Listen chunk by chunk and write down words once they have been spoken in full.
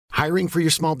Hiring for your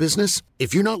small business?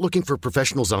 If you're not looking for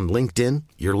professionals on LinkedIn,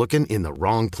 you're looking in the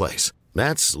wrong place.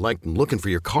 That's like looking for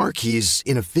your car keys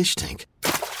in a fish tank.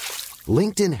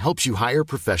 LinkedIn helps you hire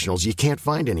professionals you can't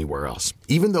find anywhere else,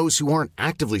 even those who aren't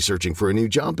actively searching for a new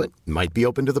job but might be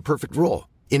open to the perfect role.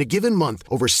 In a given month,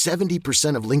 over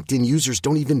 70% of LinkedIn users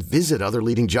don't even visit other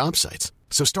leading job sites.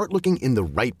 So start looking in the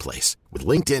right place. With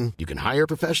LinkedIn, you can hire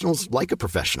professionals like a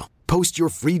professional. Post your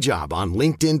free job on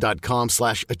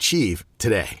linkedin.com/achieve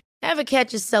today. Ever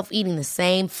catch yourself eating the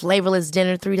same flavorless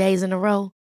dinner 3 days in a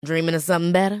row? Dreaming of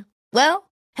something better?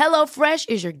 Well, HelloFresh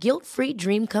is your guilt-free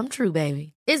dream come true,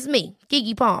 baby. It's me,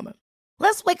 Keke Palmer.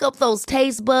 Let's wake up those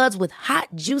taste buds with hot,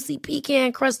 juicy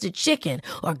pecan-crusted chicken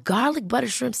or garlic butter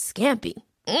shrimp scampi.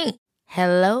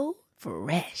 Hello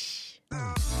Fresh.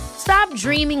 Stop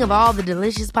dreaming of all the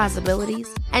delicious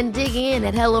possibilities and dig in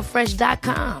at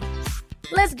HelloFresh.com.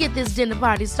 Let's get this dinner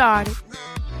party started.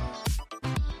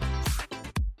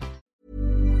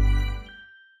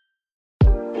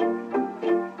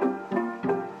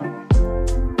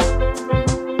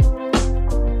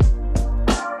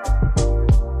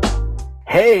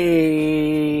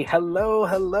 Hey, hello.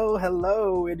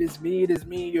 It is me,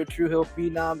 your True Hill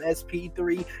Phenom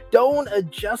SP3. Don't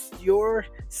adjust your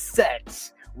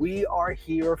sets. We are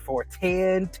here for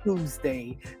Tan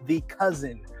Tuesday, the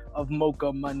cousin of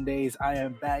Mocha Mondays. I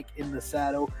am back in the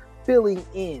saddle, filling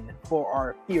in for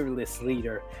our fearless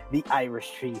leader, the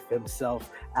Irish Chief himself,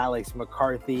 Alex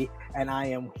McCarthy. And I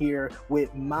am here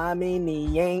with Mommy the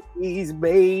Yankees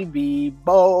baby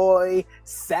boy,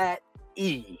 Sat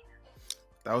E.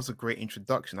 That was a great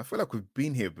introduction. I feel like we've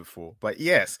been here before. But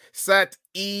yes, Sat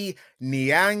E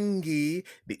Nyangi.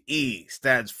 The E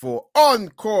stands for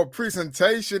Encore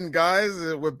Presentation, guys.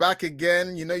 We're back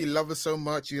again. You know you love us so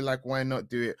much. You're like, why not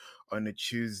do it on a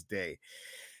Tuesday?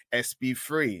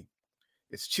 SB3.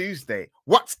 It's Tuesday.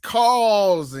 What's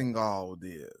causing all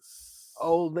this?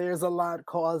 Oh, there's a lot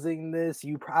causing this.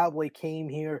 You probably came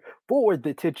here for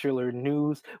the titular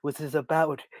news, which is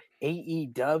about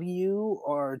AEW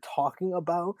or talking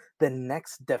about the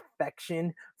next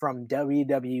defection from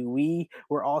WWE.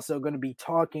 We're also going to be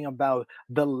talking about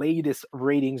the latest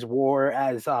ratings war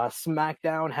as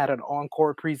SmackDown had an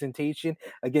encore presentation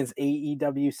against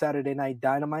AEW Saturday Night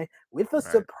Dynamite with a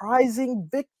surprising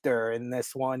victor in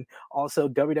this one. Also,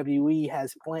 WWE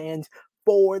has plans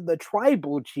for the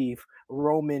tribal chief,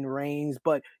 Roman Reigns.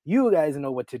 But you guys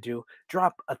know what to do.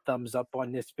 Drop a thumbs up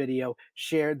on this video.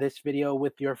 Share this video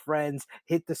with your friends.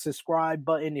 Hit the subscribe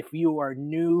button. If you are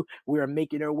new, we are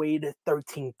making our way to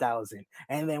 13,000.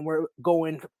 And then we're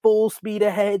going full speed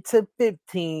ahead to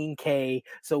 15K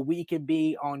so we can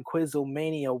be on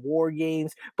Quizlemania War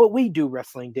Games. But we do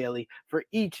Wrestling Daily for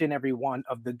each and every one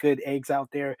of the good eggs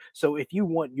out there. So if you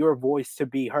want your voice to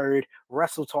be heard,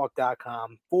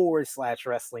 WrestleTalk.com/Wrestling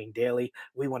Daily.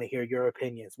 We want to hear your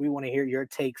opinions. We want to hear your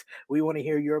takes. We want to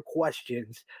hear your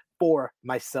questions for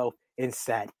myself and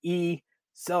Sat E.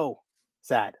 So,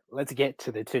 Sat, let's get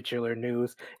to the titular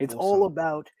news. It's all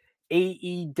about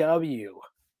AEW.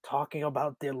 Talking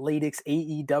about the latest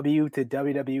AEW to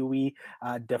WWE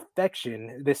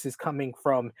defection. This is coming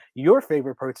from your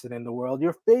favorite person in the world,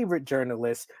 your favorite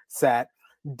journalist, Sat,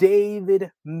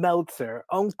 David Meltzer,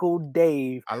 Uncle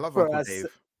Dave. I love Uncle Dave.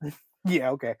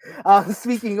 Yeah, okay.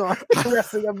 Speaking on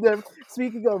Wrestling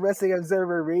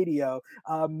Observer Radio,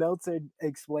 Meltzer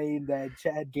explained that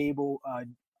Chad Gable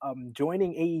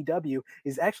joining AEW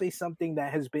is actually something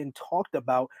that has been talked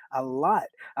about a lot.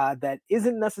 That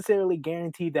isn't necessarily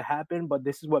guaranteed to happen, but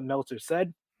this is what Meltzer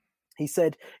said. He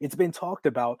said it's been talked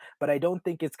about, but I don't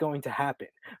think it's going to happen.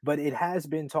 But it has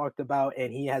been talked about,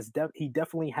 and he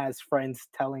definitely has friends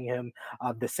telling him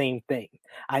the same thing.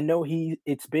 I know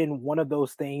it's been one of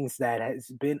those things that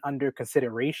has been under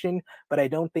consideration, but I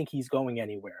don't think he's going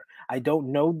anywhere. I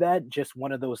don't know that, just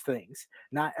one of those things.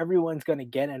 Not everyone's going to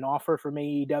get an offer from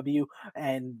AEW,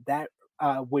 and that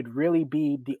would really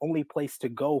be the only place to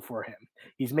go for him.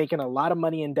 He's making a lot of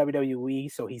money in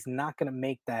WWE, so he's not going to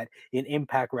make that in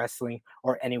Impact Wrestling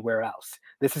or anywhere else.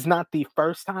 This is not the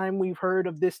first time we've heard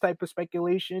of this type of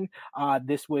speculation.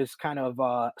 This was kind of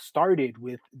started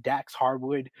with Dax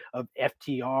Harwood of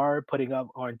FTR putting up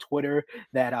on Twitter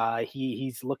that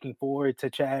he's looking forward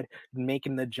to Chad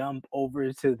making the jump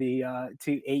over to the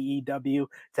to AEW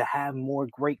to have more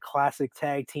great classic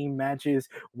tag team matches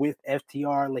with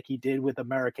FTR like he did with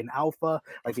American Alpha,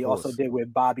 like he also did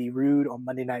with Bobby Roode on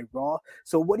Monday Night Raw.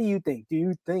 So what do you think? Do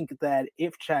you think that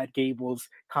if Chad Gable's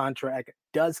contract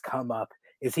does come up,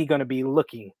 is he going to be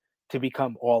looking to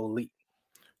become All Elite?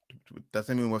 Does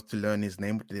anyone want to learn his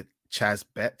name? Chaz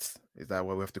Betts? Is that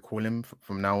what we have to call him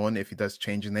from now on if he does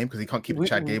change his name? Because he can't keep the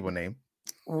Chad Gable name.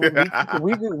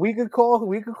 We could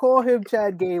call him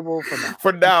Chad Gable for now.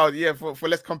 For now, yeah, for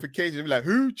less complications. Like,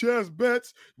 who Chaz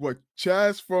Bets? What,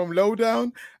 Chaz from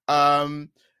Lowdown?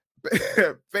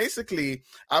 Basically,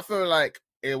 I feel like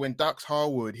when Dax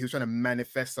Harwood, he was trying to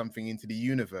manifest something into the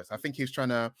universe. I think he was trying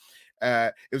to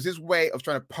it was his way of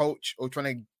trying to poach or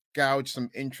trying to gouge some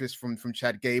interest from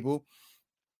Chad Gable.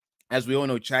 As we all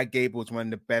know, Chad Gable is one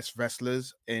of the best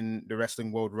wrestlers in the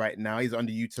wrestling world right now. He's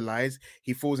underutilized.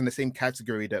 He falls in the same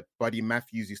category that Buddy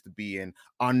Matthews used to be in,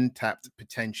 untapped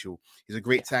potential. He's a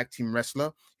great tag team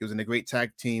wrestler. He was in a great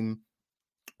tag team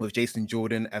with Jason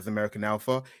Jordan as American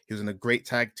Alpha. He was in a great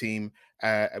tag team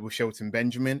with Shelton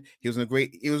Benjamin. He was in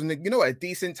a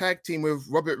decent tag team with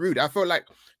Robert Roode. I felt like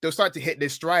they'll start to hit their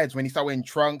strides when he started wearing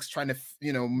trunks, trying to,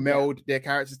 meld their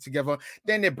characters together.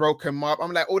 Then they broke him up.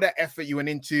 I'm like, all that effort you went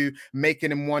into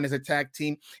making them one as a tag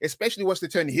team, especially once they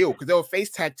turned heel, because they were a face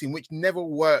tag team, which never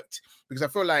worked. Because I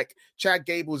feel like Chad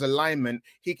Gable's alignment,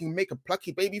 he can make a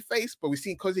plucky baby face, but we've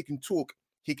seen because he can talk,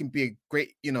 he can be a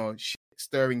great,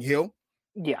 stirring heel.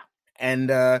 Yeah. And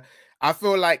I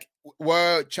feel like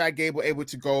were Chad Gable able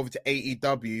to go over to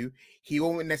AEW, he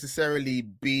won't necessarily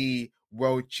be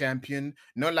world champion.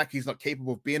 Not like he's not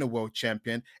capable of being a world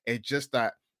champion. It's just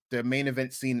that the main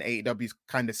event scene in AEW is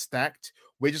kind of stacked.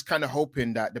 We're just kind of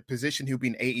hoping that the position he'll be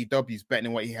in AEW is better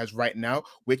than what he has right now,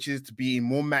 which is to be in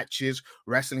more matches,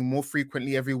 wrestling more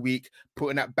frequently every week,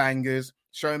 putting up bangers,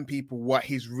 showing people what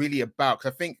he's really about.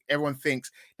 Because I think everyone thinks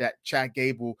that Chad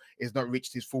Gable has not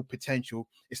reached his full potential,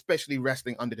 especially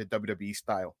wrestling under the WWE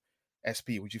style.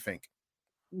 SP, what do you think?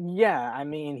 Yeah, I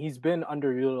mean, he's been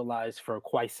underutilized for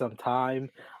quite some time.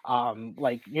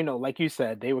 Like you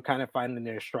said, they were kind of finding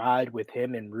their stride with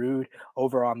him and Roode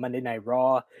over on Monday Night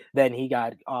Raw. Then he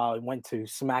went to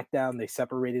SmackDown. They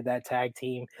separated that tag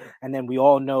team, and then we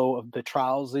all know of the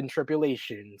trials and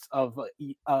tribulations of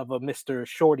a Mr.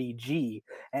 Shorty G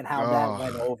and how that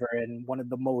went over, and one of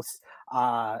the most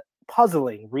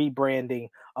puzzling rebranding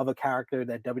of a character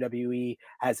that WWE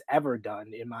has ever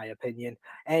done, in my opinion.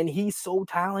 And he's so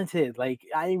talented. Like,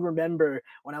 I remember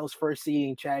when I was first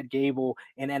seeing Chad Gable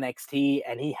in NXT,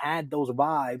 and he had those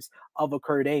vibes of a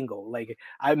Kurt Angle. Like,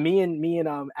 me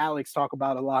and Alex talk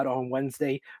about a lot on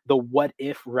Wednesday, the What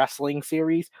If wrestling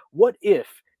series. What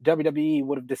if WWE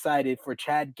would have decided for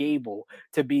Chad Gable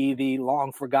to be the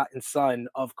long forgotten son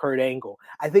of Kurt Angle?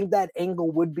 I think that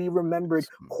Angle would be remembered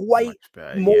quite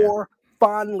more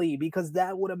fondly, because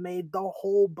that would have made the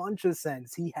whole bunch of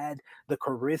sense. He had the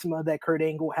charisma that Kurt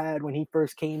Angle had when he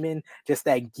first came in, just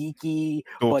that geeky,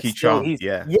 dorky charm.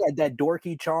 That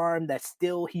dorky charm, that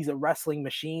still he's a wrestling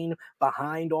machine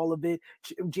behind all of it.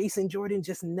 Jason Jordan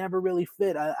just never really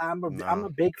fit. I'm a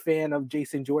big fan of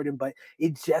Jason Jordan, but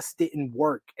it just didn't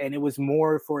work. And it was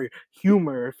more for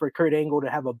humor for Kurt Angle to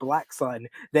have a black son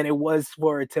than it was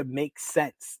for it to make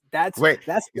sense. Is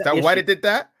that why they did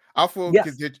that? I thought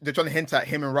they're trying to hint at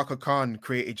him and Raka Khan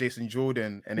created Jason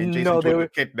Jordan, and then Jason Jordan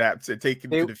kidnapped and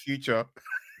taken to the future.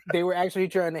 They were actually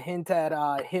trying to hint at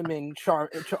him and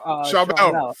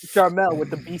Sharmell with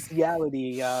the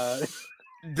bestiality.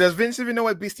 Does Vince even know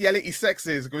what bestiality sex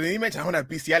is? Because he mentioned I want to have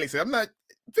bestiality sex. I'm like,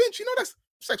 Vince, that's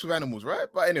sex with animals, right?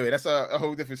 But anyway, that's a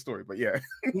whole different story. But yeah,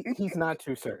 he's not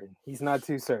too certain. He's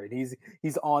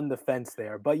on the fence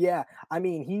there. But yeah, I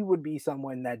mean, he would be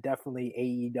someone that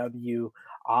definitely AEW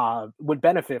would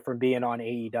benefit from being on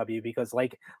AEW, because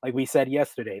like we said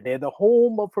yesterday, they're the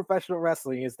home of professional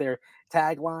wrestling is their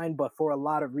tagline. But for a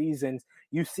lot of reasons,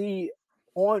 you see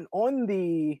on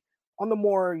the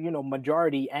more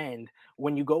majority end,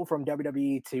 when you go from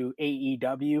WWE to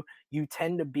AEW, you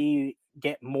tend to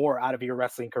get more out of your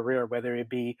wrestling career, whether it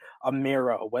be a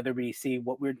Miro, whether we see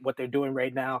what they're doing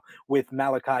right now with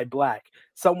Malachi Black,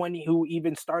 someone who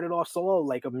even started off solo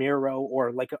like a Miro,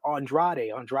 or like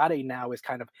Andrade. Andrade now is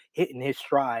kind of hitting his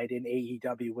stride in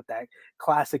AEW with that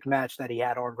classic match that he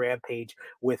had on Rampage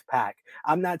with Pac.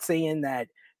 I'm not saying that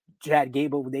Chad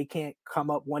Gable, they can't come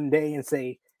up one day and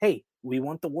say, hey, we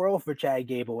want the world for Chad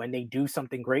Gable, and they do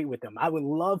something great with him. I would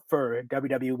love for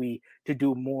WWE to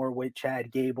do more with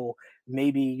Chad Gable,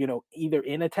 maybe, either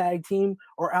in a tag team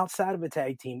or outside of a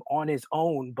tag team on his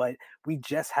own, but we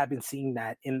just haven't seen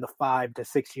that in the 5 to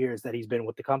 6 years that he's been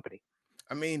with the company.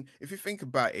 I mean, if you think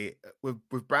about it, with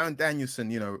Bryan Danielson,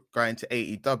 going to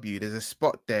AEW, there's a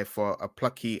spot there for a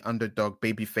plucky underdog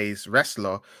babyface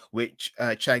wrestler, which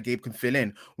Chad Gable can fill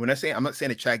in. I'm not saying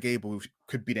that Chad Gable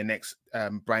could be the next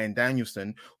Bryan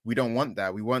Danielson. We don't want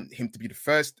that. We want him to be the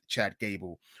first Chad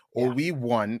Gable. All we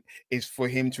want is for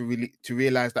him to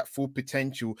realize that full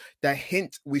potential, that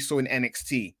hint we saw in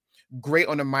NXT. Great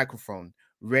on the microphone,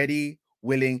 ready,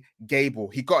 willing Gable.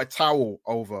 He got a towel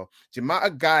over. The amount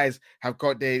of guys have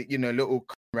got their, little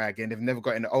rag and they've never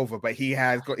gotten it over, but he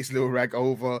has got his little rag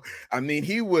over. I mean,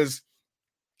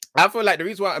 I feel like the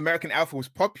reason why American Alpha was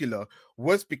popular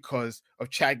was because of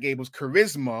Chad Gable's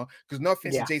charisma. Because no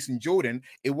offense to Jason Jordan,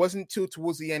 it wasn't till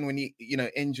towards the end when he,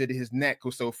 injured his neck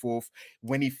or so forth,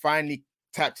 when he finally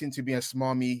tapped into being a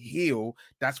smarmy heel.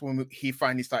 That's when he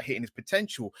finally started hitting his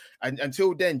potential. And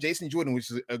until then, Jason Jordan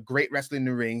was a great wrestler in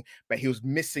the ring, but he was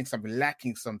missing something,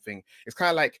 lacking something. It's kind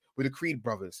of like with the Creed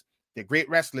brothers. They're great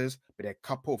wrestlers, but they're a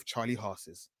couple of Charlie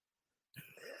Horses.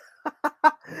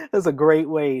 That's a great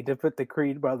way to put the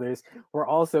Creed brothers. We're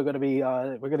also going to be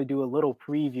we're going to do a little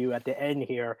preview at the end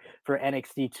here for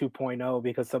NXT 2.0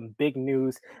 because some big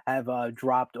news have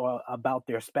dropped about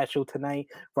their special tonight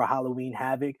for Halloween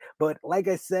Havoc. But like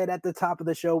I said at the top of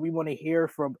the show, we want to hear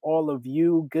from all of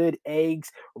you. Good eggs,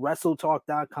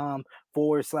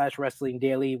 WrestleTalk.com/Wrestling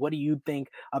Daily. What do you think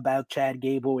about Chad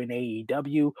Gable in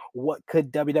AEW? What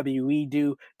could WWE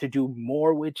do to do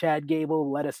more with Chad Gable?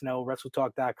 Let us know.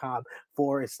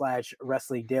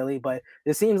 WrestleTalk.com/Wrestling Daily. But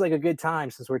it seems like a good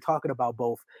time, since we're talking about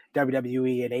both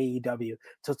WWE and AEW,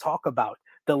 to talk about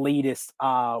the latest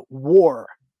war,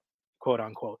 quote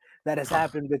unquote, that has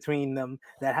happened between them.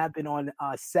 That happened on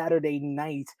Saturday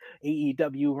night.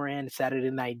 AEW ran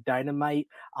Saturday Night Dynamite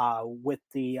with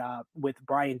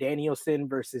Bryan Danielson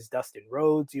versus Dustin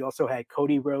Rhodes. You also had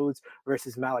Cody Rhodes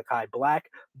versus Malachi Black.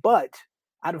 But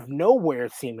out of nowhere,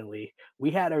 seemingly,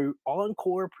 we had an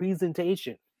encore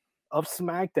presentation of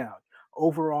SmackDown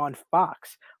over on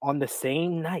Fox on the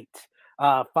same night.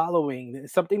 Following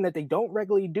something that they don't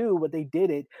regularly do, but they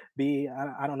did it.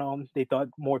 I don't know, they thought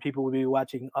more people would be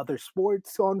watching other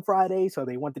sports on Friday, so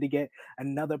they wanted to get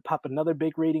another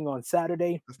big rating on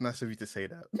Saturday. That's nice of you to say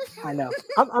that. I know.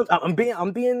 I'm being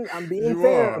fair.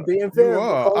 I'm being fair.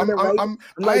 I'm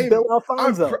like Bill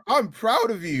Alfonso. I'm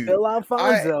proud of you. Bill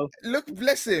Alfonso. Look,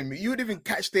 bless him. You would even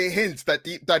catch the hints that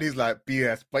he's like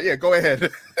BS. But yeah, go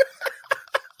ahead.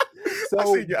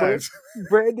 So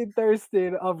Brandon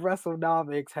Thurston of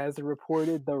WrestleNomics has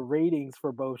reported the ratings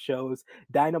for both shows.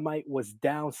 Dynamite was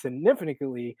down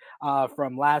significantly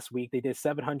from last week. They did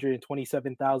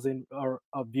 727,000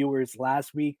 of viewers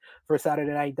last week for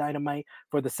Saturday Night Dynamite.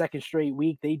 For the second straight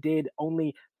week, they did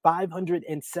only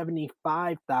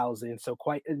 575,000, so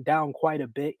down quite a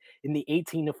bit in the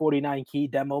 18 to 49 key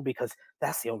demo, because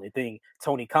that's the only thing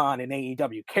Tony Khan and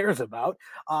AEW cares about.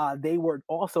 They were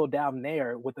also down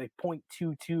there with a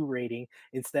 0.22 rating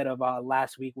instead of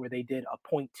last week where they did a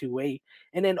 0.28.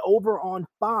 And then over on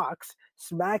Fox,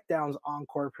 SmackDown's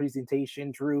encore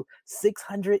presentation drew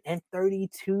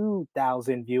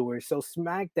 632,000 viewers. So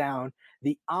SmackDown,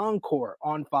 the encore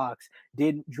on Fox,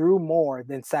 drew more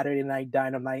than Saturday Night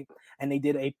Dynamite, and they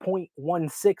did a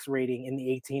 0.16 rating in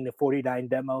the 18 to 49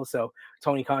 demo. So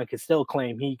Tony Khan can still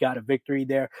claim he got a victory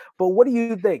there. But what do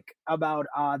you think about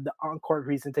the encore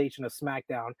presentation of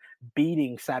SmackDown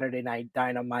beating Saturday Night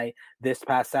Dynamite this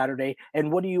past Saturday?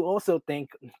 And what do you also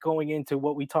think, going into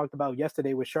what we talked about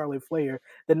yesterday with Charlotte Flair,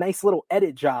 the nice little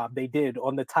edit job they did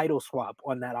on the title swap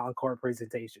on that encore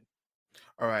presentation?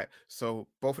 All right, so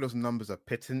both of those numbers are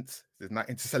pittance. There's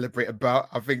nothing to celebrate about.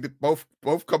 I think that both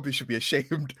companies should be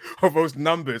ashamed of those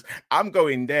numbers. I'm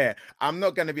going there. I'm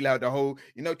not going to be like the whole,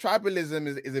 tribalism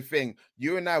is a thing.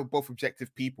 You and I are both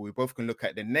objective people. We both can look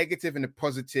at the negative and the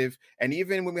positive. And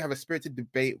even when we have a spirited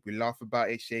debate, we laugh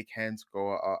about it, shake hands,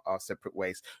 go our separate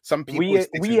ways. Some people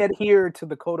we adhere to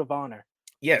the code of honor.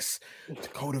 Yes, the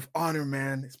code of honor,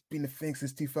 man. It's been a thing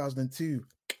since 2002.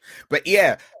 But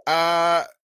yeah,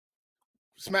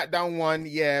 SmackDown won,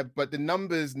 yeah, but the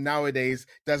numbers nowadays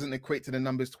doesn't equate to the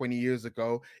numbers 20 years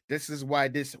ago. This is why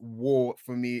this war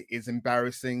for me is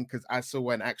embarrassing, because I saw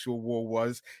what an actual war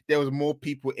was. There was more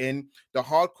people in. The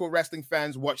hardcore wrestling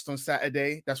fans watched on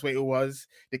Saturday. That's what it was.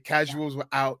 The casuals were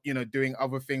out, doing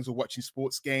other things or watching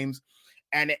sports games.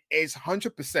 And it is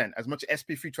 100%, as much as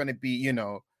SP3 trying to be,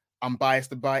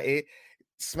 unbiased about it,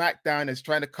 SmackDown is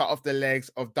trying to cut off the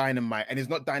legs of Dynamite, and it's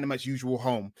not Dynamite's usual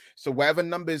home. So whatever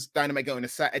numbers Dynamite get on a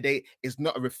Saturday is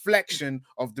not a reflection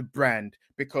of the brand,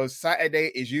 because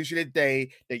Saturday is usually a day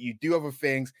that you do other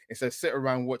things instead of sit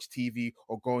around, watch TV,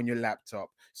 or go on your laptop.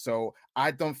 So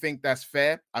I don't think that's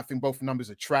fair. I think both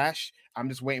numbers are trash. I'm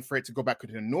just waiting for it to go back to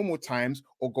the normal times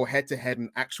or go head-to-head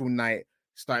on actual night,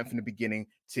 starting from the beginning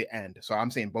to end. So I'm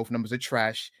saying both numbers are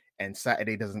trash, and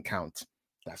Saturday doesn't count.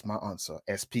 That's my answer.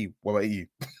 SP, what about you?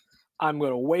 I'm going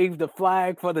to wave the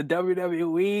flag for the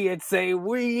WWE and say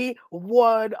we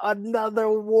won another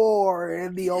war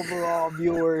in the overall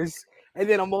viewers. And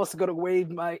then I'm also going to wave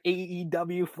my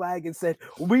AEW flag and said,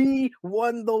 we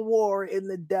won the war in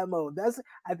the demo.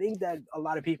 I think that a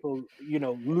lot of people,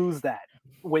 lose that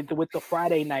with the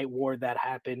Friday night war that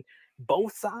happened.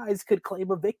 Both sides could claim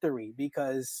a victory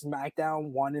because SmackDown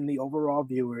won in the overall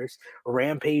viewers,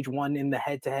 Rampage won in the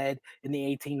head-to-head in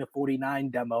the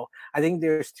 18-49 demo. I think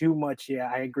there's too much,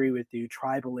 I agree with you,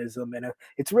 tribalism, and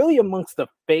it's really amongst the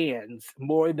fans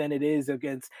more than it is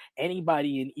against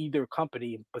anybody in either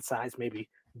company besides maybe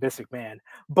Vince McMahon.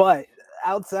 But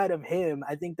outside of him,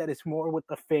 I think that it's more with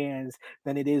the fans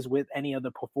than it is with any of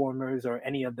the performers or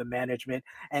any of the management.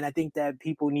 And I think that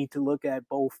people need to look at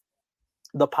both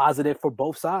the positive for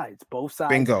both sides. Both sides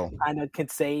Bingo. kind of can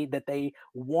say that they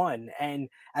won. And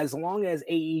as long as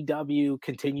AEW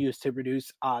continues to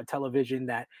produce television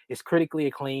that is critically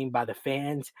acclaimed by the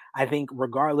fans, I think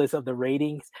regardless of the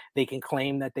ratings, they can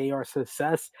claim that they are a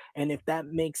success. And if that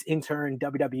makes in turn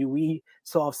WWE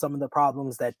solve some of the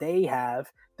problems that they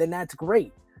have, then that's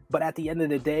great. But at the end of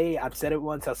the day, I've said it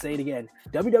once, I'll say it again.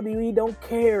 WWE don't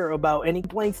care about any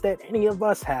complaints that any of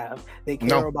us have. They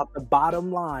care about the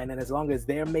bottom line. And as long as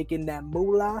they're making that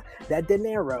moolah, that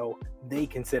dinero, they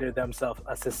consider themselves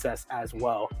a success as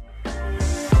well.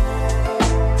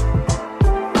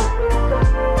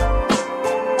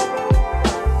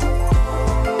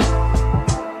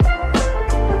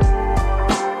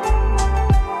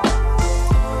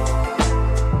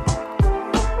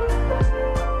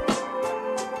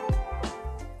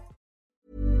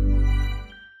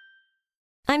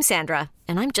 I'm Sandra,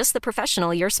 and I'm just the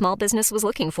professional your small business was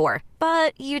looking for.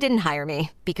 But you didn't hire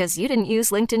me because you didn't use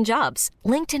LinkedIn Jobs.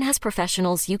 LinkedIn has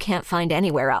professionals you can't find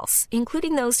anywhere else,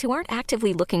 including those who aren't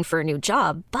actively looking for a new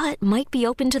job, but might be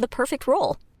open to the perfect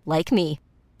role, like me.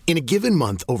 In a given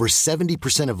month, over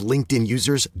 70% of LinkedIn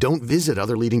users don't visit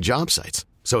other leading job sites.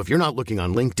 So if you're not looking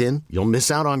on LinkedIn, you'll miss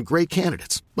out on great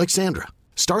candidates like Sandra.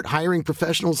 Start hiring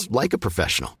professionals like a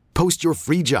professional. Post your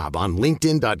free job on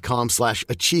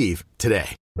linkedin.com/achieve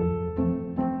today.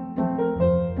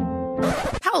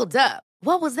 Hold up.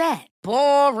 What was that?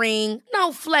 Boring.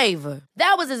 No flavor.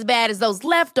 That was as bad as those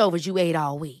leftovers you ate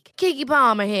all week. Keke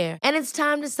Palmer here, and it's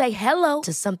time to say hello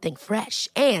to something fresh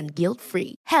and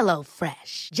guilt-free. Hello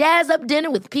Fresh. Jazz up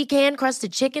dinner with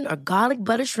pecan-crusted chicken or garlic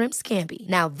butter shrimp scampi.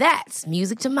 Now that's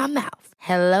music to my mouth.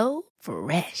 Hello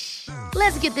Fresh.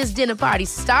 Let's get this dinner party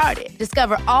started.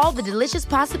 Discover all the delicious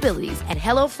possibilities at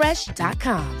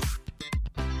hellofresh.com.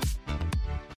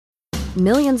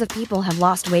 Millions of people have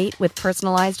lost weight with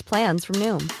personalized plans from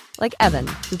Noom. Like Evan,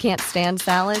 who can't stand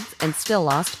salads and still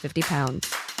lost 50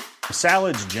 pounds.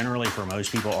 Salads generally for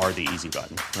most people are the easy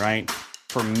button, right?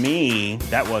 For me,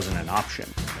 that wasn't an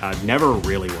option. I never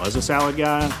really was a salad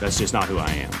guy. That's just not who I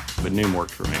am. But Noom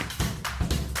worked for me.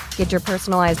 Get your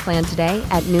personalized plan today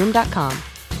at Noom.com.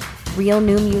 Real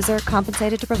Noom user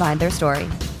compensated to provide their story.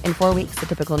 In 4 weeks, the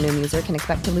typical Noom user can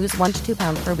expect to lose 1 to 2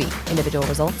 pounds per week. Individual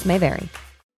results may vary.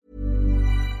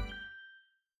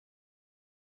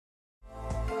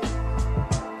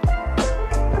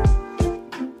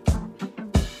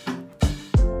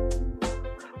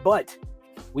 But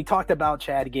we talked about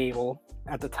Chad Gable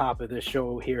at the top of the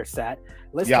show here, Sat.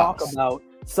 Let's talk about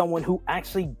someone who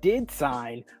actually did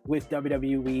sign with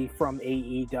WWE from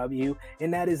AEW,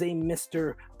 and that is a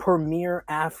Mr. Premier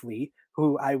Athlete,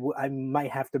 who I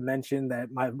might have to mention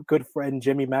that my good friend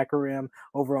Jimmy Macaram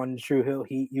over on the True Hill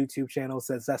Heat YouTube channel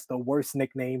says that's the worst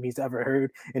nickname he's ever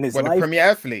heard in his life. The Premier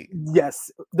Athlete? Yes,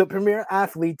 the Premier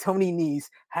Athlete, Tony Nese,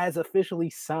 has officially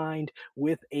signed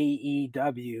with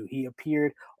AEW. He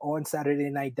appeared on Saturday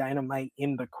Night Dynamite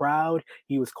in the crowd.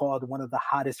 He was called one of the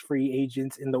hottest free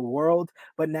agents in the world.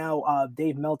 But now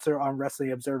Dave Meltzer on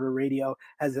Wrestling Observer Radio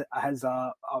has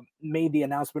made the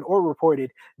announcement or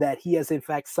reported that he has in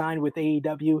fact signed with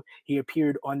AEW. He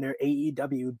appeared on their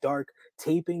AEW Dark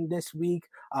taping this week.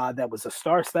 That was a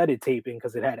star-studded taping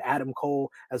because it had Adam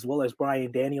Cole as well as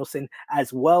Bryan Danielson,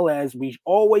 as well as we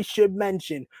always should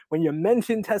mention, when you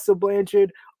mention Tessa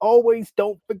Blanchard, always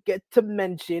don't forget to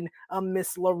mention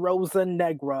Miss La Rosa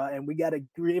Negra. And we got to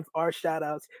give our shout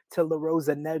outs to La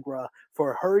Rosa Negra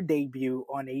for her debut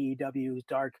on AEW's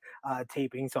Dark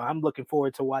taping. So I'm looking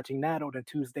forward to watching that on a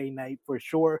Tuesday night for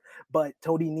sure. But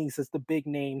Tony Nese is the big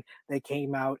name that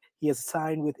came out. He has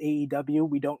signed with AEW.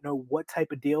 We don't know what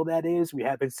type of deal that is. We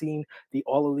haven't seen the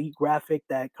All Elite graphic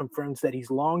that confirms that he's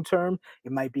long-term.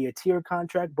 It might be a tier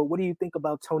contract. But what do you think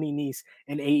about Tony Nese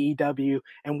and AEW,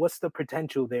 and what's the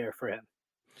potential there for him?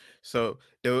 So,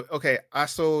 I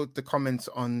saw the comments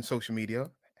on social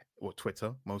media or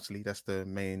Twitter mostly. That's the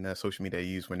main social media I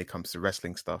use when it comes to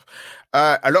wrestling stuff.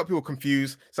 A lot of people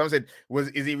confused. Some said,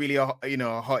 is he really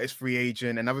a hottest free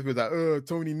agent? And other people like,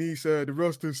 Tony Nese, the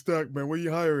roster's stacked, man. Where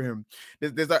you hire him?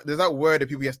 There's that word that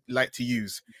people like to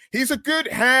use. He's a good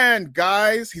hand,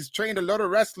 guys. He's trained a lot of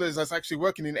wrestlers that's actually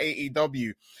working in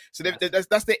AEW. So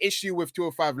that's the issue with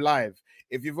 205 Live.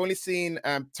 If you've only seen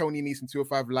Tony Nese in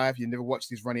 205 Live, you never watched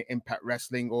his running Impact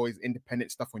Wrestling or his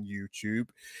independent stuff on YouTube.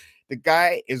 The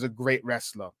guy is a great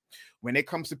wrestler. When it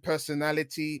comes to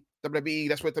personality, WWE,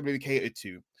 that's what WWE catered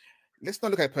to. Let's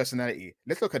not look at personality.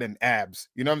 Let's look at them abs.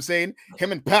 You know what I'm saying?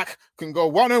 Him and Pac can go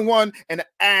one-on-one in an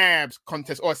abs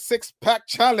contest or a six-pack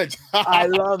challenge. I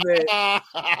love it.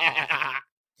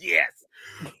 Yes.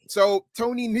 So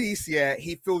Tony Nese,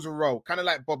 he fills a role, kind of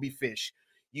like Bobby Fish.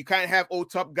 You can't have all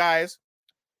top guys.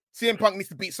 CM Punk needs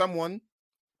to beat someone.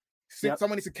 Yep.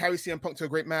 Someone needs to carry CM Punk to a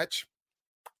great match.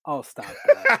 Oh, stop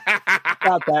that.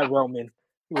 Stop that, Roman.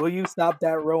 Will you stop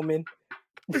that, Roman?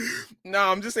 No,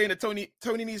 I'm just saying that Tony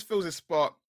Nese fills a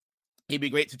spot. He'd be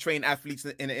great to train athletes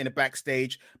in a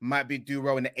backstage, might be do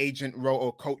role in the agent role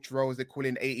or coach role, as they call it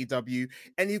in AEW.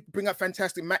 And you bring up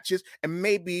fantastic matches. And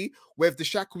maybe with the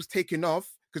shackles taken off,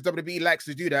 because WWE likes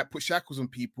to do that, put shackles on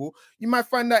people, you might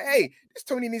find that, hey, this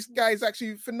Tony Nese guy is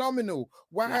actually phenomenal.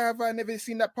 Why have I never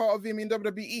seen that part of him in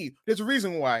WWE? There's a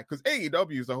reason why, because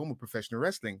AEW is the home of professional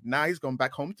wrestling. Now he's gone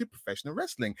back home to professional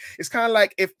wrestling. It's kind of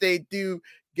like if they do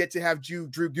get to have Drew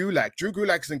Gulak. Drew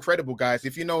Gulak is incredible, guys.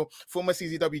 If you know, former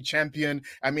CZW champion,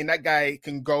 I mean, that guy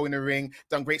can go in the ring,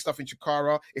 done great stuff in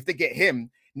Chikara. If they get him,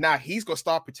 now he's got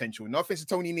star potential. No offense to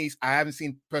Tony Nese, I haven't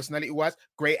seen personality-wise,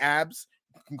 great abs,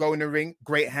 can go in the ring,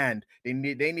 great hand. They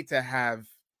need to have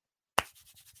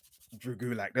Drew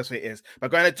Gulak. That's what it is.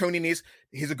 But going to Tony Nese,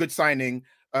 he's a good signing.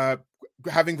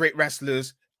 Having great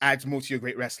wrestlers adds more to your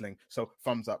great wrestling. So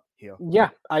thumbs up here. Yeah,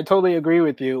 I totally agree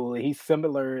with you. He's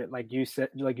similar, like you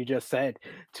just said,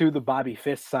 to the Bobby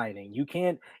Fish signing. You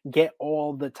can't get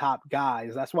all the top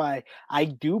guys. That's why I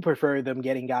do prefer them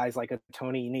getting guys like a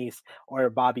Tony Nese or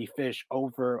a Bobby Fish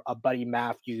over a Buddy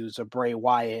Matthews, a Bray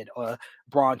Wyatt, or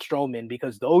Braun Strowman,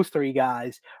 because those three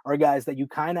guys are guys that you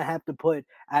kind of have to put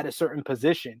at a certain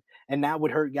position. And that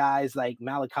would hurt guys like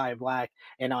Malachi Black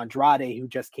and Andrade, who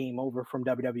just came over from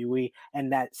WWE,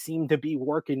 and that seemed to be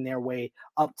working their way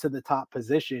up to the top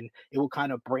position. It will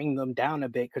kind of bring them down a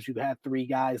bit because you have three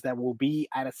guys that will be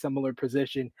at a similar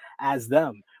position as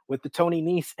them. With the Tony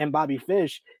Nese and Bobby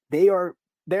Fish,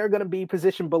 they're going to be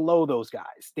positioned below those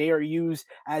guys. They are used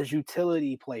as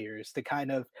utility players to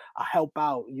kind of help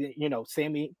out. You know,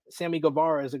 Sammy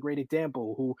Guevara is a great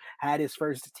example, who had his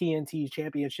first TNT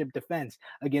championship defense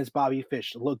against Bobby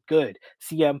Fish. Looked good.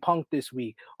 CM Punk this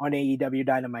week on AEW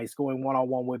Dynamite is going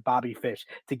one-on-one with Bobby Fish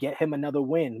to get him another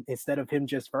win. Instead of him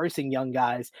just versing young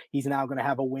guys, he's now going to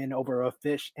have a win over a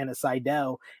Fish and a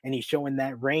Seidel, and he's showing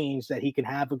that range that he can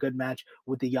have a good match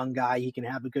with the young guy. He can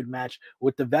have a good match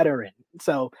with the veteran.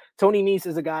 So Tony Nese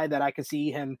is a guy that I could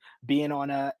see him being on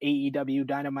a AEW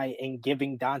Dynamite and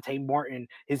giving Dante Martin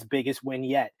his biggest win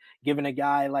yet. Giving a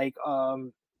guy like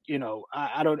Hook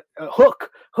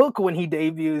when he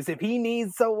debuts, if he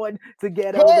needs someone to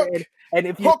get over it, and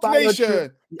if you Hook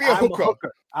Nation, be a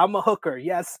hooker. I'm a hooker.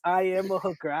 Yes, I am a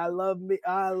hooker. I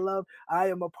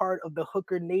am a part of the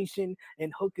Hooker Nation,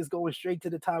 and Hook is going straight to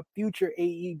the top. Future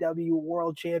AEW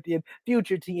World Champion,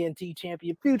 future TNT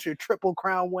Champion, future Triple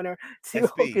Crown winner.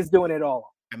 Hook is doing it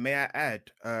all. And may I add,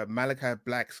 Malachi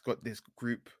Black's got this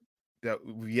group that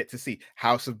we've yet to see.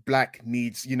 House of Black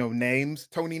needs, names.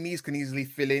 Tony Nese can easily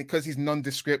fill in because he's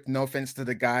nondescript. No offense to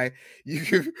the guy. You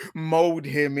can mold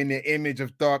him in the image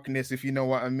of darkness, if you know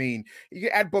what I mean. You can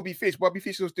add Bobby Fish. Bobby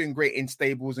Fish was doing great in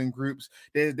stables and groups.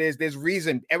 There's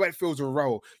reason. Everyone fills a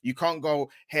role. You can't go,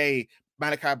 hey,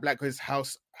 Malachi Black was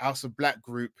House of Black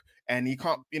group. And you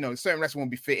can't, certain wrestlers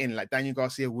won't be fit in. Like Daniel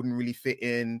Garcia wouldn't really fit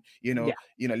in.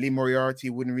 Lee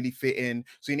Moriarty wouldn't really fit in.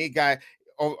 So you need a guy.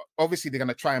 Obviously, they're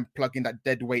gonna try and plug in that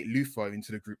dead weight Luther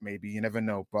into the group. Maybe you never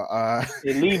know. But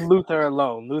leave Luther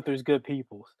alone. Luther's good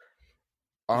people.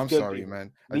 I'm sorry,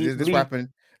 man. This what happened.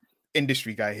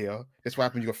 Industry guy here. This what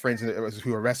happened. You got friends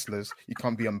who are wrestlers. You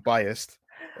can't be unbiased.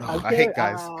 I hate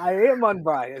guys. I am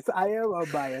unbiased. I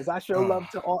show love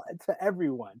to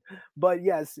everyone. But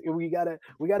yes, we gotta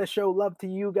show love to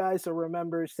you guys. So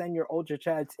remember, send your Ultra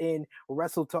Chats in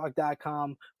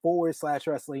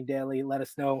WrestleTalk.com/Wrestling Daily. Let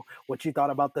us know what you thought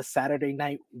about the Saturday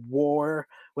Night War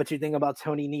what you think about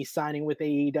Tony Nese signing with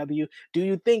AEW. Do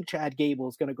you think Chad Gable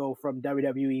is going to go from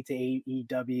WWE to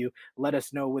AEW? Let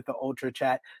us know with the Ultra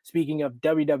Chat. Speaking of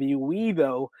WWE,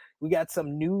 though, we got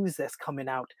some news that's coming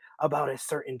out about a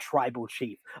certain tribal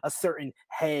chief, a certain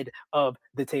head of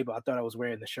the table. I thought I was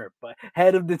wearing the shirt, but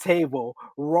head of the table,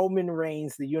 Roman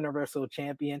Reigns, the Universal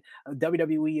Champion.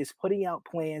 WWE is putting out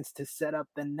plans to set up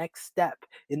the next step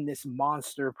in this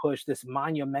monster push, this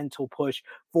monumental push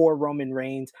for Roman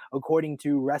Reigns. According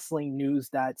to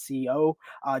WrestlingNews.co,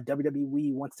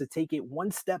 WWE wants to take it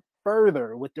one step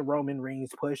further with the Roman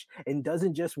Reigns push and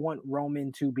doesn't just want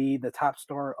Roman to be the top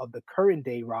star of the current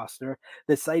day roster.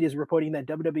 The site is reporting that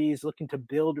WWE is looking to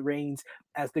build Reigns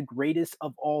as the greatest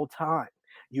of all time.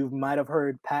 You might have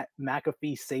heard Pat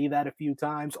McAfee say that a few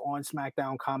times on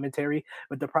SmackDown commentary,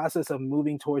 but the process of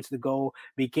moving towards the goal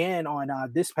began on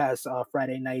this past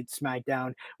Friday night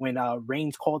SmackDown when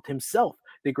Reigns called himself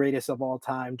the greatest of all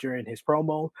time during his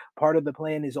promo. Part of the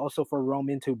plan is also for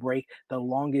Roman to break the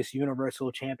longest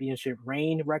Universal Championship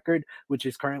reign record, which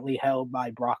is currently held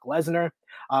by Brock Lesnar.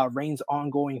 Reigns'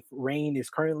 ongoing reign is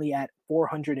currently at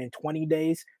 420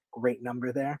 days. Great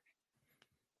number there.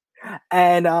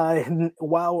 And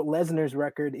while Lesnar's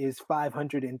record is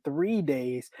 503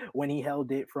 days when he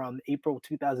held it from April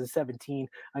 2017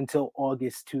 until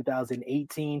August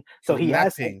 2018. So he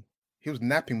has napping. He was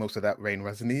napping most of that reign,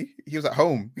 wasn't he? He was at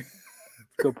home.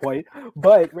 Good point.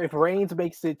 But if Reigns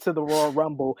makes it to the Royal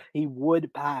Rumble, he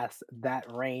would pass that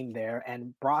reign there.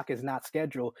 And Brock is not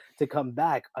scheduled to come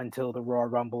back until the Royal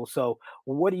Rumble. So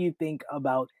what do you think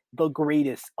about the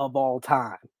greatest of all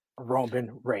time,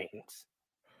 Roman Reigns?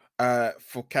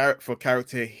 For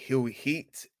character heel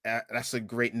heat, that's a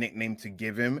great nickname to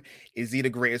give him. Is he the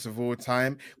greatest of all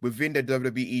time? Within the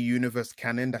WWE Universe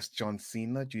canon, that's John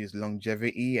Cena due to his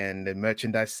longevity and the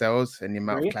merchandise sales and the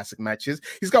amount of classic matches.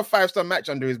 He's got a 5-star match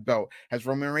under his belt. Has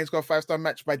Roman Reigns got a 5-star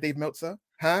match by Dave Meltzer?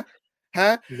 Huh?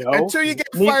 No. Until you get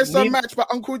a 5-star match by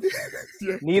Uncle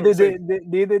yeah, neither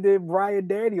did Bryan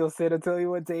Danielson until he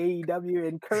went to AEW,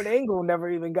 and Kurt Angle never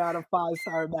even got a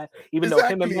 5-star match, even though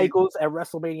him and Michaels at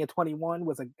WrestleMania 21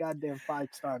 was a goddamn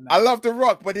 5-star match. I love The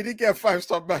Rock, but he didn't get a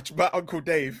 5-star match by Uncle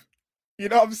Dave. You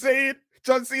know what I'm saying?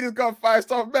 John Cena's got a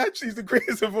 5-star match. He's the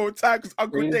greatest of all time because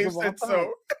Uncle Dave said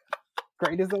so.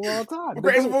 Greatest of all time. The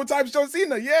greatest of all time, John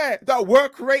Cena. Yeah, that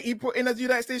work rate he put in as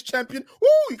United States champion. Woo,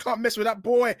 you can't mess with that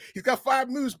boy. He's got 5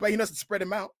 moves, but he knows to spread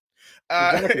them out.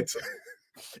 Exactly.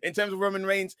 In terms of Roman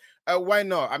Reigns, why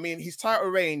not? I mean, his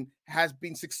title reign has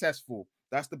been successful.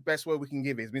 That's the best word we can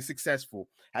give it. It's been successful.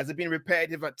 Has it been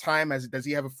repetitive at times? Does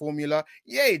he have a formula?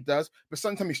 Yeah, he does. But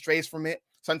sometimes he strays from it.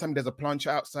 Sometimes there's a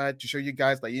plancha outside to show you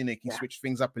guys that, you know, he can switch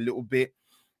things up a little bit.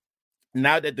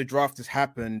 Now that the draft has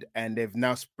happened and they've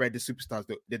now spread the superstars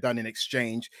that they're done in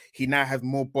exchange, he now has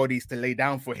more bodies to lay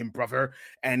down for him, brother,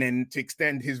 and then to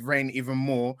extend his reign even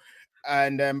more.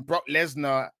 And Brock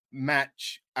Lesnar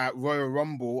match at Royal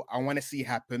Rumble, I want to see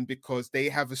happen because they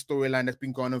have a storyline that's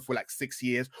been going on for like 6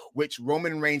 years, which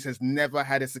Roman Reigns has never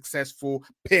had a successful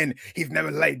pin. He's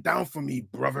never laid down for me,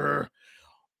 brother.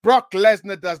 Brock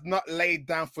Lesnar does not lay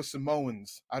down for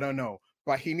Samoans. I don't know.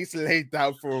 But he needs to lay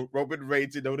down for Roman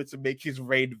Reigns in order to make his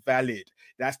reign valid.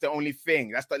 That's the only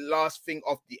thing. That's the last thing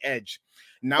off the edge.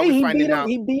 Now we're finding out.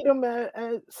 He beat him at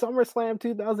SummerSlam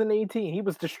 2018. He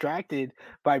was distracted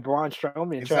by Braun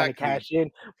Strowman trying to cash in,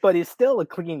 but it's still a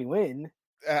clean win.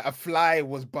 A fly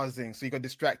was buzzing, so he got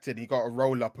distracted. He got a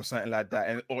roll up or something like that,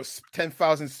 and or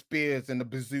 10,000 spears and a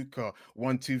bazooka.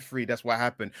 1, 2, 3. That's what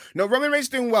happened. No, Roman Reigns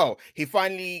doing well. He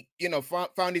finally,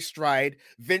 found his stride.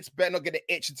 Vince better not get the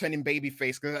itch to turn him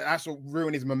babyface because that's what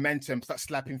ruined his momentum. Start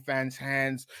slapping fans'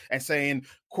 hands and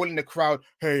calling the crowd,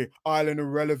 "Hey, Island of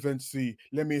Relevancy,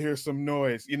 let me hear some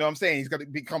noise." You know what I'm saying? He's got to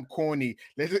become corny.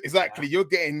 Exactly. You're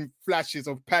getting flashes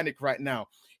of panic right now.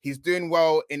 He's doing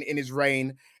well in his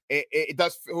reign. It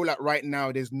does feel like right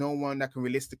now there's no one that can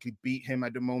realistically beat him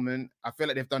at the moment. I feel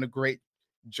like they've done a great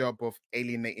job of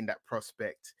alienating that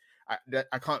prospect. I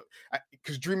can't,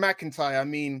 because Drew McIntyre, I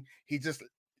mean, he just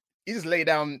laid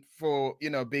down for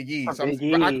Big E. So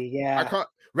I can't.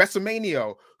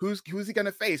 WrestleMania, who's he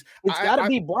gonna face? It's gotta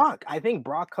be Brock. I think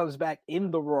Brock comes back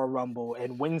in the Royal Rumble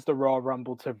and wins the Royal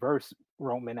Rumble to verse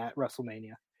Roman at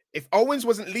WrestleMania. If Owens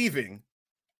wasn't leaving,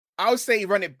 I would say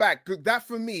run it back. That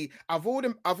for me, of all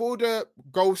the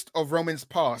ghost of Roman's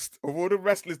past, of all the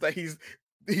wrestlers that he's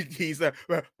he's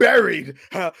buried,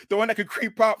 the one that can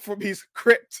creep out from his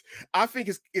crypt. I think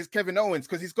is Kevin Owens,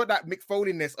 because he's got that Mick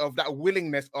Foley-ness of that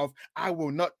willingness of, I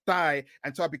will not die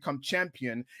until I become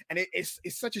champion. And it's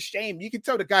such a shame. You can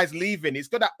tell the guy's leaving. He's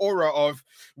got that aura of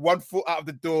 1 foot out of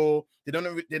the door. They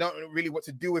don't really what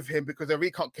to do with him because they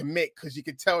really can't commit, because you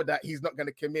can tell that he's not going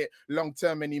to commit long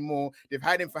term anymore. They've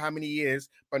had him for how many years?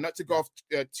 But not to go off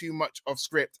too much off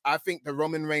script, I think the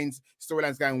Roman Reigns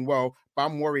storyline's going well, but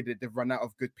I'm worried that they've run out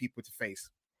of good people to face.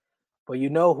 But you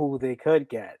know who they could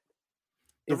get?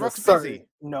 The Rock's busy.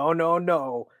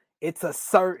 No. It's a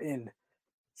certain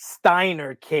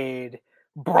Steiner kid,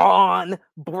 Braun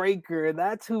Breaker.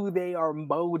 That's who they are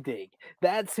molding.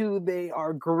 That's who they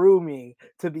are grooming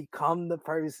to become the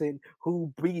person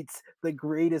who beats the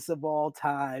greatest of all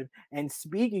time. And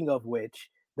speaking of which,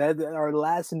 that our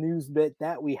last news bit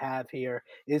that we have here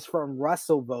is from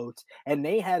WrestleVotes, and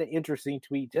they had an interesting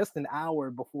tweet just an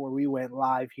hour before we went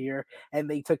live here, and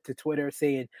they took to Twitter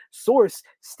saying, source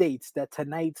states that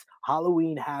tonight's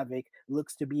Halloween Havoc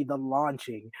looks to be the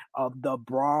launching of the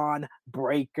Braun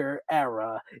Breaker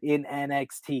era in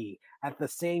NXT. At the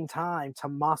same time,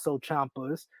 Tommaso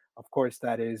Ciampa's, of course,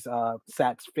 that is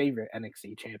Sat's favorite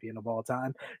NXT champion of all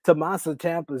time, Tommaso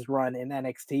Ciampa's run in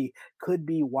NXT could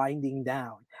be winding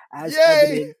down. As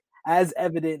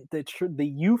evident,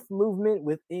 the youth movement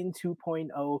within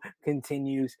 2.0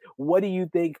 continues. What do you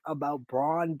think about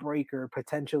Braun Breaker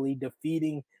potentially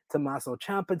defeating Tommaso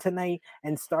Ciampa tonight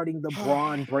and starting the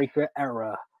Braun Breaker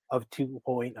era of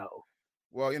 2.0?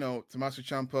 Well, Tommaso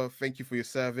Ciampa, thank you for your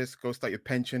service. Go start your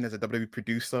pension as a WWE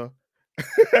producer.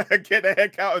 Get the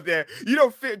heck out of there. You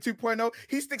don't fit 2.0.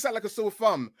 He sticks out like a sore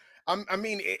thumb. I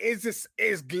mean,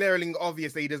 it's glaringly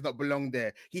obvious that he does not belong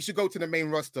there. He should go to the main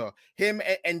roster. Him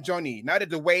and Johnny. Now that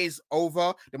the way's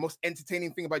over, the most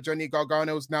entertaining thing about Johnny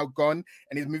Gargano is now gone,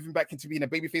 and he's moving back into being a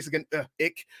babyface again.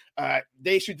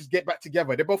 They should just get back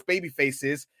together. They're both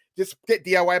babyfaces. Just get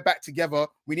DIY back together.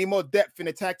 We need more depth in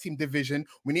the tag team division.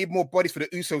 We need more bodies for the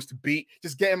Usos to beat.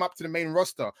 Just get him up to the main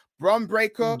roster. Braun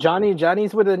Breaker.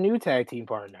 Johnny's with a new tag team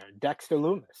partner, Dexter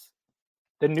Lumis.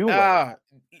 The new one.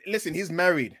 Listen, he's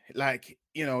married. Like,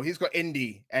 he's got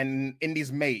Indy, and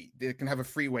Indy's mate. They can have a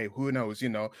freeway. Who knows,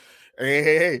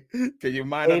 Hey, can you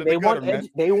mind? They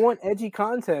want edgy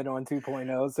content on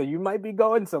 2.0, so you might be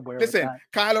going somewhere. Listen,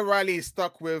 Kyle O'Reilly is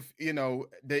stuck with,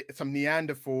 some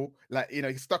Neanderthal,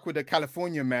 he's stuck with the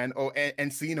California Man or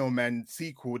Encino Man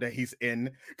sequel that he's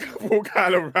in. Poor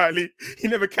Kyle O'Reilly, he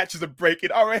never catches a break in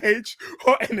ROH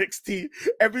or NXT.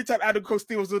 Every time Adam Cole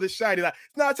steals all the shine, he's like,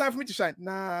 it's not time for me to shine.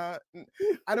 Nah,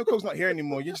 Adam Cole's not here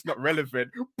anymore. You're just not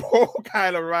relevant. Poor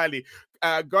Kyle O'Reilly.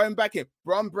 Going back in,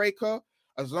 Braun Breaker,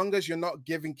 as long as you're not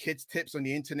giving kids tips on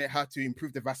the internet how to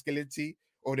improve their vascularity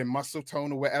or their muscle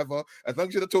tone or whatever, as long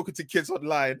as you're not talking to kids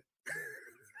online.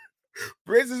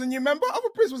 Briz is a new member? I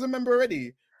thought Briz was a member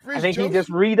already. I think he just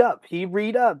read up.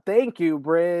 Thank you,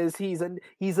 Briz.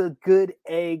 He's a good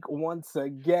egg once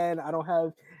again. I don't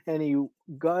have any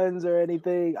guns or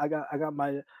anything. I got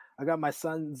my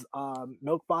son's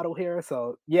milk bottle here.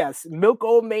 So yes,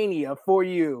 Milk-O-Mania for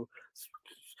you.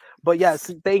 But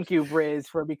yes, thank you, Briz,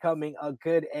 for becoming a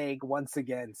good egg once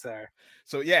again, sir.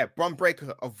 So yeah, Braun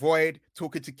Breaker, avoid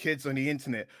talking to kids on the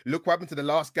internet. Look what happened to the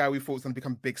last guy we thought was going to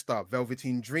become big star,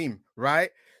 Velveteen Dream,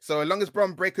 right? So as long as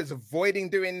Braun Breaker's avoiding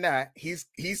doing that, he's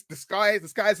the sky's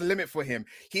the limit for him.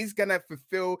 He's gonna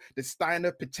fulfill the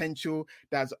Steiner potential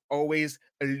that's always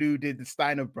eluded the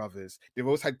Steiner brothers. They've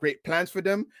always had great plans for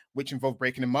them, which involved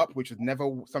breaking them up, which was never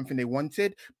something they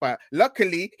wanted. But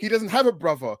luckily, he doesn't have a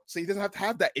brother, so he doesn't have to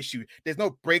have that issue. There's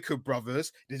no Breaker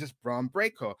brothers. There's just Braun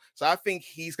Breaker. So I think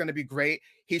he's gonna be great.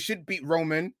 He should beat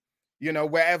Roman,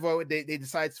 wherever they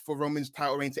decide for Roman's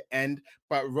title reign to end.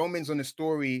 But Roman's on a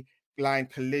storyline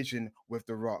collision with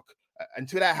The Rock.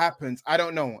 Until that happens, I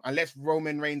don't know, unless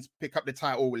Roman Reigns pick up the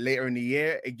title later in the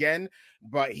year again.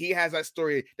 But he has that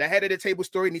story. The head of the table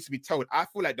story needs to be told. I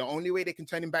feel like the only way they can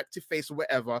turn him back to face or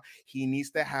whatever, he needs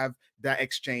to have that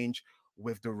exchange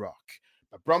with The Rock.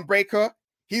 But Braun Breaker,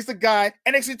 he's the guy.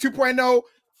 NXT 2.0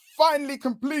 finally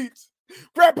complete.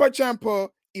 Grandpa Ciampa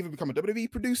either become a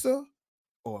WWE producer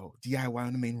or DIY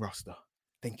on the main roster.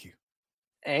 Thank you.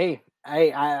 Hey,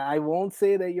 I won't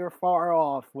say that you're far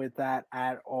off with that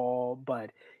at all,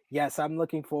 but yes, I'm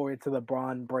looking forward to the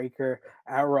Braun Breaker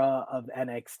era of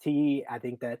NXT. I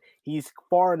think that he's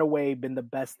far and away been the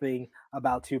best thing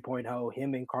about 2.0,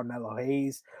 him and Carmelo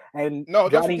Hayes. And no,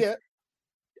 don't forget.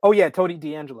 Oh yeah, Tony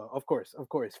D'Angelo, of course.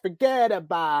 Forget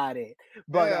about it.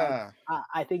 But yeah.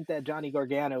 I think that Johnny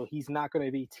Gargano, he's not going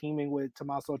to be teaming with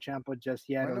Tommaso Ciampa just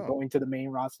yet or going to the main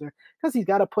roster because he's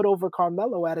got to put over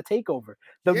Carmelo at a takeover.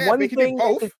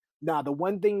 Nah, the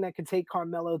one thing that could take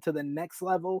Carmelo to the next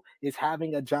level is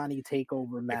having a Johnny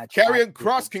Takeover match. Karrion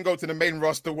Kross can go to the main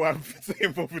roster while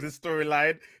involved with the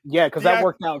storyline. Yeah, because that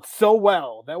worked out so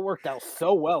well. That worked out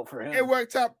so well for him. It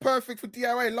worked out perfect for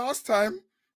DIY last time.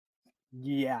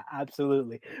 Yeah,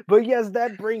 absolutely. But yes,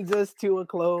 that brings us to a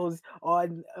close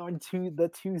on to the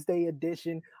Tuesday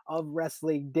edition of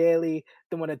Wrestling Daily.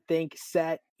 I want to thank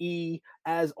Sat E,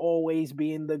 as always,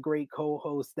 being the great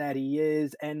co-host that he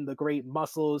is and the great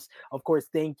muscles. Of course,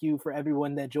 thank you for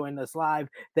everyone that joined us live.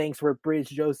 Thanks for Bridge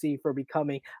Josie for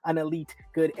becoming an elite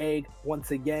good egg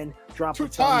once again. Drop a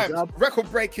thumbs up. Record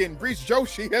breaking. Bridge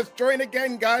Josie has joined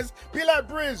again, guys. Be like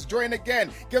Bridge, join again.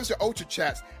 Give us your ultra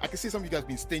chats. I can see some of you guys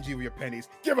being stingy with your pennies.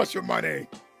 Give us your money.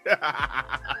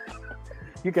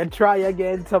 You can try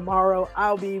again tomorrow.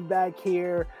 I'll be back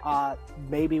here,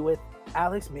 maybe with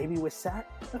Alex, maybe with Sat.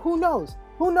 Who knows?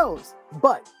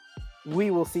 But we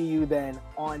will see you then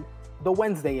on the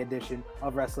Wednesday edition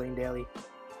of Wrestling Daily.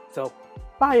 So,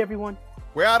 bye, everyone.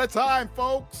 We're out of time,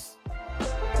 folks.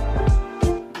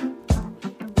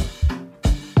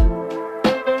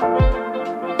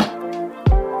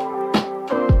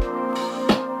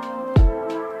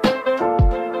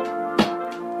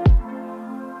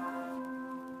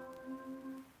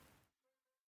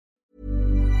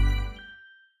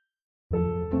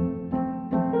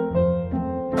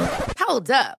 Hold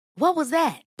up. What was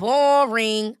that?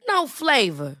 Boring. No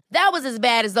flavor. That was as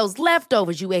bad as those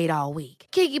leftovers you ate all week.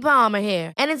 Keke Palmer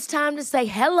here. And it's time to say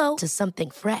hello to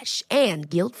something fresh and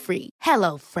guilt-free.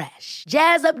 Hello Fresh.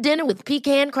 Jazz up dinner with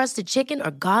pecan-crusted chicken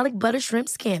or garlic butter shrimp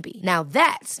scampi. Now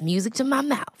that's music to my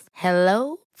mouth.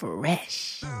 Hello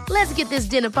Fresh. Let's get this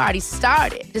dinner party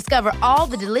started. Discover all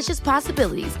the delicious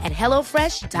possibilities at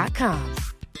HelloFresh.com.